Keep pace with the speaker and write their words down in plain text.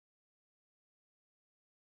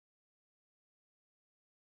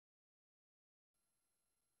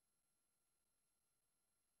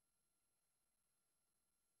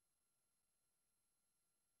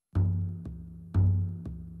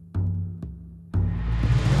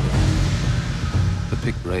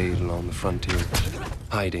Pict raid along the frontier,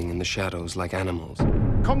 hiding in the shadows like animals.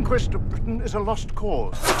 Conquest of Britain is a lost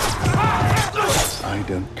cause. I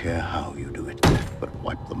don't care how you do it, but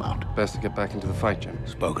wipe them out. Best to get back into the fight, Jim.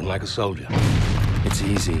 Spoken like a soldier. It's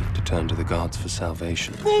easy to turn to the gods for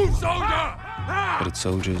salvation. Move, soldier! But it's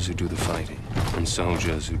soldiers who do the fighting, and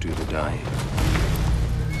soldiers who do the dying.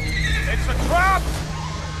 It's a trap!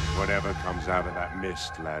 Whatever comes out of that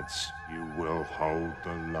mist, lads, you will hold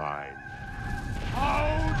the line.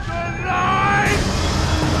 Hold the line!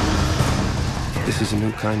 This is a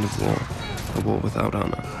new kind of war. A war without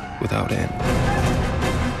honor, without end.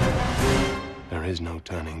 There is no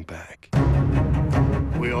turning back.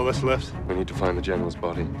 We all that's left? We need to find the general's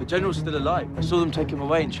body. The general's still alive. I saw them take him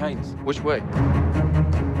away in chains. Which way?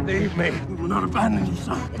 Leave me. We will not abandon you,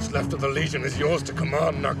 son. What's left of the Legion is yours to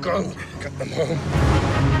command. Now go. Get them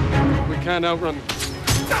home. We can't outrun them.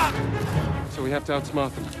 So we have to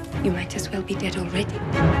outsmart them. You might as well be dead already.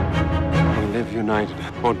 We live united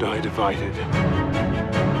or die divided.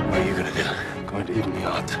 What are you gonna do? I'm going to even the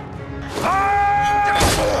odds.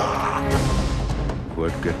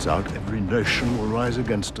 Word gets out, every nation will rise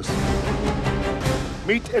against us.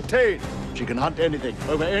 Meet Etain. She can hunt anything,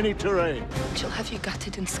 over any terrain. She'll have you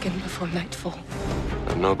gutted and skinned before nightfall. I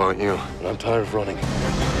don't know about you, but I'm tired of running.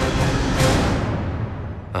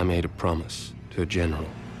 I made a promise to a general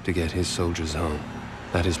to get his soldiers home.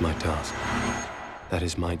 That is my task. That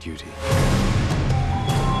is my duty.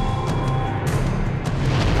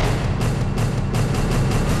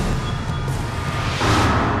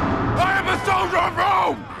 I am a soldier of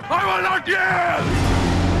Rome! I will not yield!